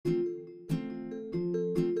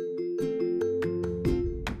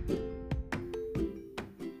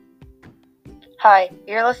Hi,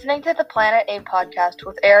 you're listening to the Planet A podcast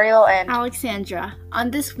with Ariel and Alexandra. On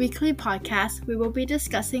this weekly podcast, we will be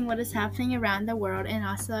discussing what is happening around the world and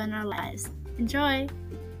also in our lives. Enjoy!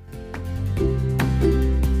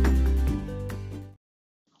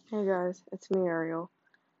 Hey guys, it's me, Ariel.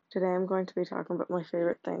 Today I'm going to be talking about my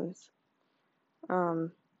favorite things.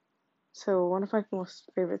 So one of my most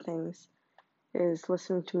favorite things is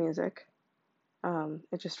listening to music.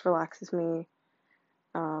 It just relaxes me,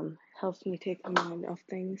 helps me take my mind off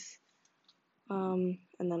things. And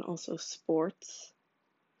then also sports,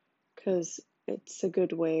 because it's a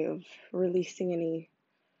good way of releasing any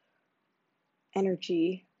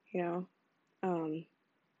energy,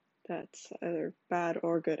 that's either bad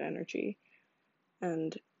or good energy.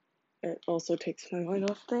 And it also takes my mind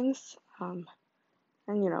off things. And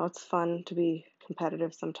it's fun to be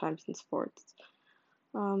competitive sometimes in sports.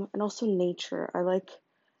 And also nature. I like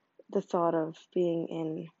the thought of being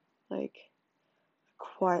in like a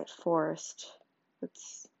quiet forest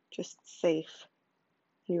that's just safe,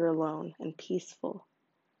 you're alone and peaceful.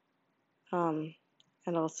 And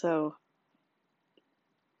also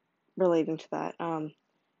relating to that,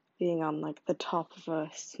 being on like the top of a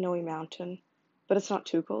snowy mountain, but it's not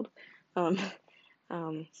too cold.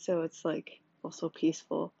 So it's like also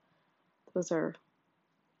peaceful.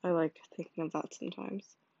 I like thinking of that sometimes.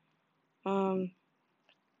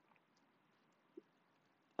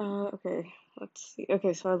 Okay, let's see.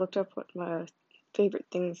 Okay, so I looked up what my favorite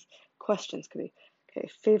questions could be. Okay,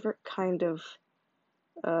 favorite kind of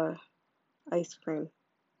ice cream.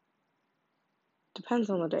 Depends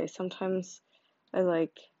on the day. Sometimes I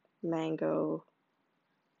like mango.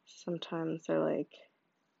 Sometimes I like,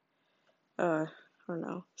 I don't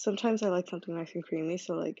know. Sometimes I like something nice and creamy,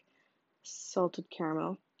 so like salted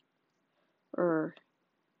caramel or,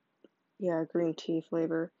 yeah, green tea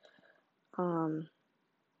flavor.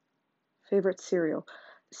 Favorite cereal,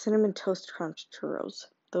 Cinnamon Toast Crunch churros.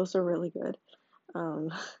 Those are really good.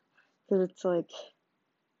 Because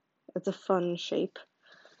it's a fun shape.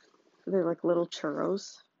 They're like little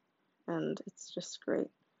churros, and it's just great.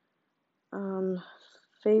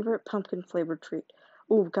 Favorite pumpkin flavored treat.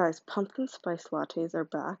 Oh, guys, pumpkin spice lattes are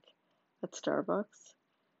back at Starbucks,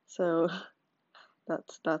 so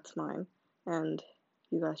that's mine, and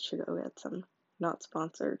you guys should go get some. Not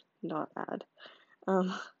sponsored, not ad.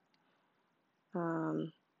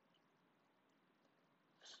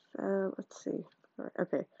 Let's see.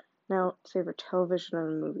 Okay, now favorite television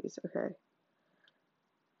and movies. Okay.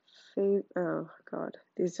 Oh God,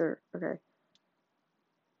 these are okay.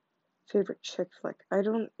 Favorite chick flick. I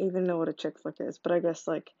don't even know what a chick flick is, but I guess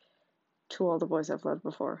like To All the Boys I've Loved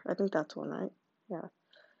Before. I think that's one, right? Yeah.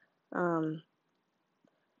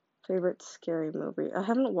 Favorite scary movie. I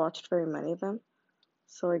haven't watched very many of them,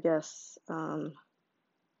 so I guess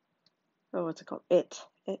what's it called? It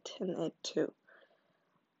and It Too.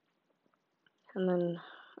 And then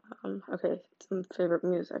okay, some favorite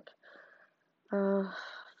music.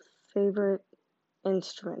 Favorite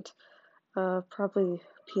instrument. Probably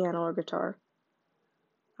piano or guitar,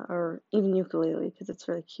 or even ukulele because it's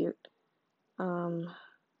really cute. Favorite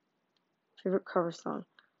cover song.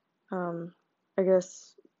 I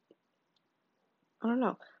guess I don't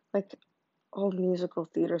know, like old musical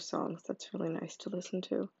theater songs. That's really nice to listen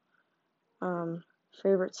to.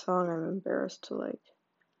 Favorite song I'm embarrassed to like.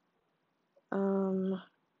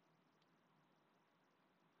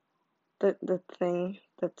 The thing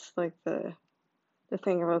that's like the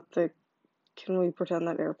thing about the can we pretend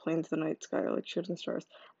that airplanes the night sky are like shooting stars?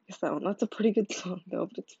 I guess that one. That's a pretty good song though,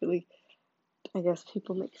 but it's really, I guess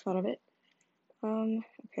people make fun of it.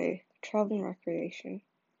 Okay, travel and recreation.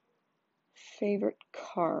 Favorite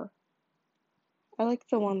car. I like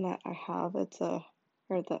the one that I have. Or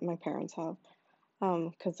that my parents have.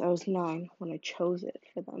 Because I was 9 when I chose it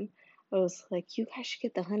for them. I was like, you guys should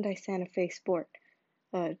get the Hyundai Santa Fe Sport,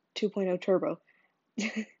 2.0 turbo.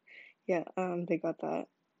 Yeah, they got that.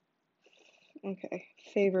 Okay,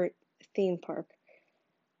 favorite theme park.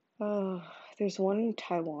 There's one in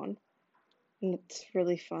Taiwan, and it's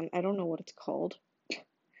really fun. I don't know what it's called,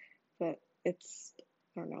 but I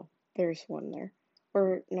don't know. There's one there.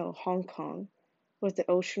 Or, no, Hong Kong. Was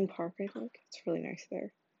the Ocean Park, I think? It's really nice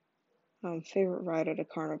there. Favorite ride at a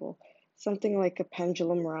carnival. Something like a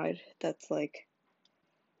pendulum ride that's like,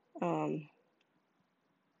 like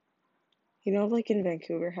in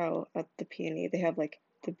Vancouver, how at the Peony they have like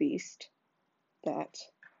the Beast. That.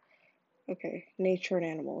 Okay, nature and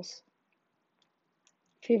animals.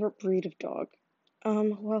 Favorite breed of dog.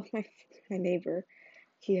 Well, my neighbor,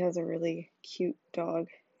 he has a really cute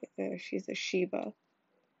dog. She's a Shiba.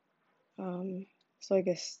 So I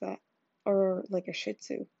guess that, or like a Shih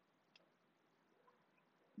Tzu.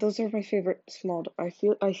 those are my favorite small. I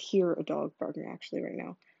hear a dog barking actually right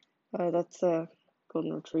now. That's a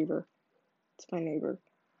golden retriever. It's my neighbor.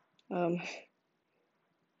 Um,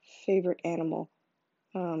 favorite animal.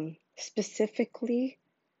 Specifically,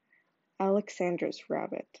 Alexandra's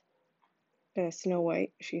rabbit. Snow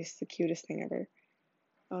White. She's the cutest thing ever.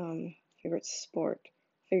 Favorite sport.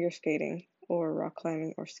 Figure skating or rock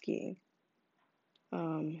climbing or skiing.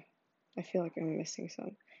 I feel like I'm missing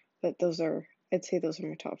some, but I'd say those are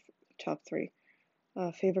my top three.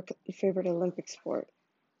 Favorite Olympic sport.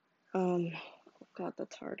 Oh God,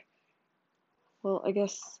 that's hard. Well, I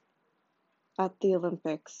guess at the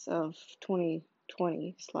Olympics of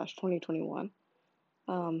 2020/2021,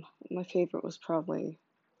 my favorite was probably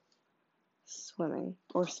swimming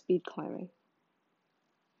or speed climbing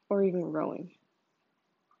or even rowing.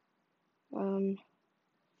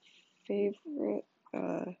 Favorite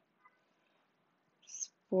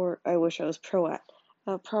sport I wish I was pro at.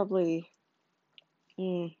 Probably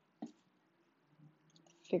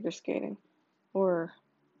figure skating or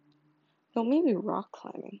no, maybe rock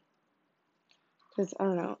climbing. Because I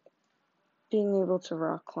don't know, being able to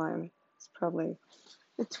rock climb is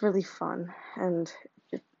it's really fun and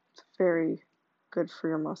it's very good for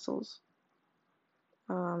your muscles.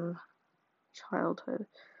 Childhood.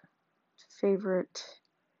 Favorite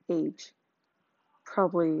age?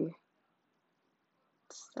 Probably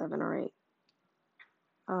 7 or 8.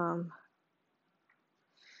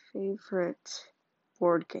 Favorite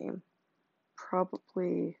board game?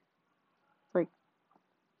 Probably what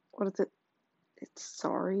is it? It's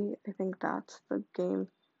Sorry. I think that's the game.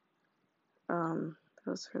 That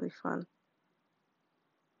was really fun.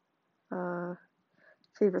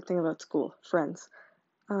 Favorite thing about school? Friends.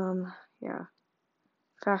 Yeah.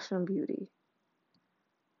 Fashion and beauty.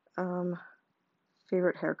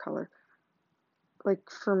 Favorite hair color?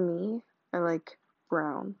 For me, I like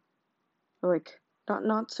brown.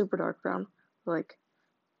 Not super dark brown, but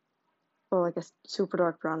a super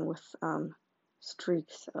dark brown with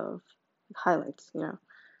streaks of highlights,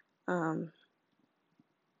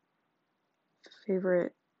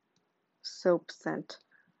 Favorite soap scent?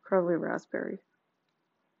 Probably raspberry.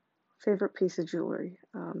 Favorite piece of jewelry?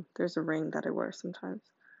 There's a ring that I wear sometimes.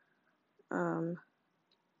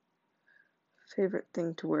 Favorite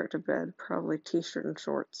thing to wear to bed? Probably t-shirt and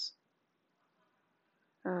shorts.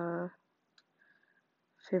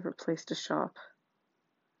 Favorite place to shop?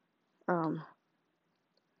 The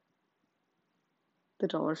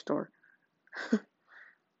dollar store.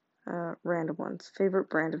 Random ones. Favorite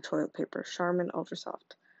brand of toilet paper? Charmin Ultra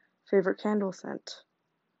Soft. Favorite candle scent?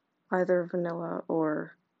 Either vanilla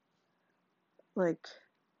or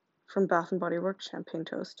from Bath and Body Works, Champagne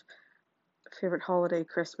Toast. Favorite holiday?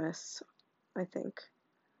 Christmas, I think.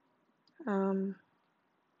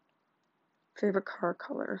 Favorite car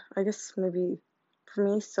color? I guess maybe for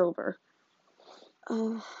me, silver.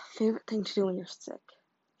 Favorite thing to do when you're sick?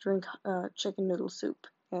 Drink chicken noodle soup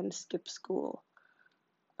and skip school.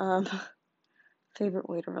 Favorite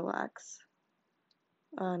way to relax?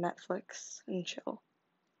 Netflix and chill.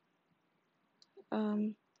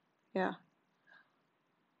 Yeah.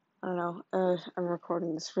 I don't know. I'm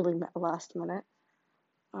recording this really last minute.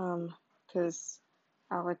 Because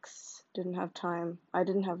Alex didn't have time. I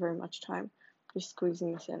didn't have very much time. Just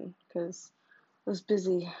squeezing this in because I was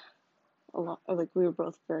busy a lot. We were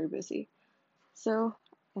both very busy. So,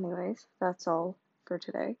 anyways, that's all for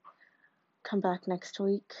today. Come back next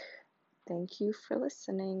week. Thank you for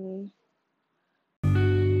listening.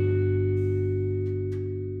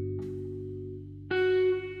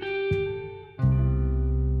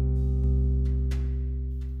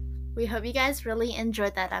 We hope you guys really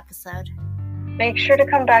enjoyed that episode. Make sure to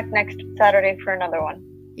come back next Saturday for another one.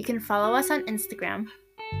 You can follow us on Instagram.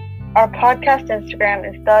 Our podcast Instagram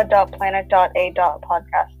is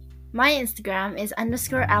the.planet.a.podcast. My Instagram is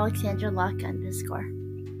 _AlexandraLuck_.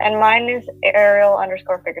 And mine is Ariel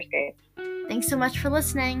 _figure skates. Thanks so much for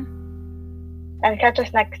listening. And catch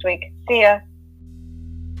us next week. See ya.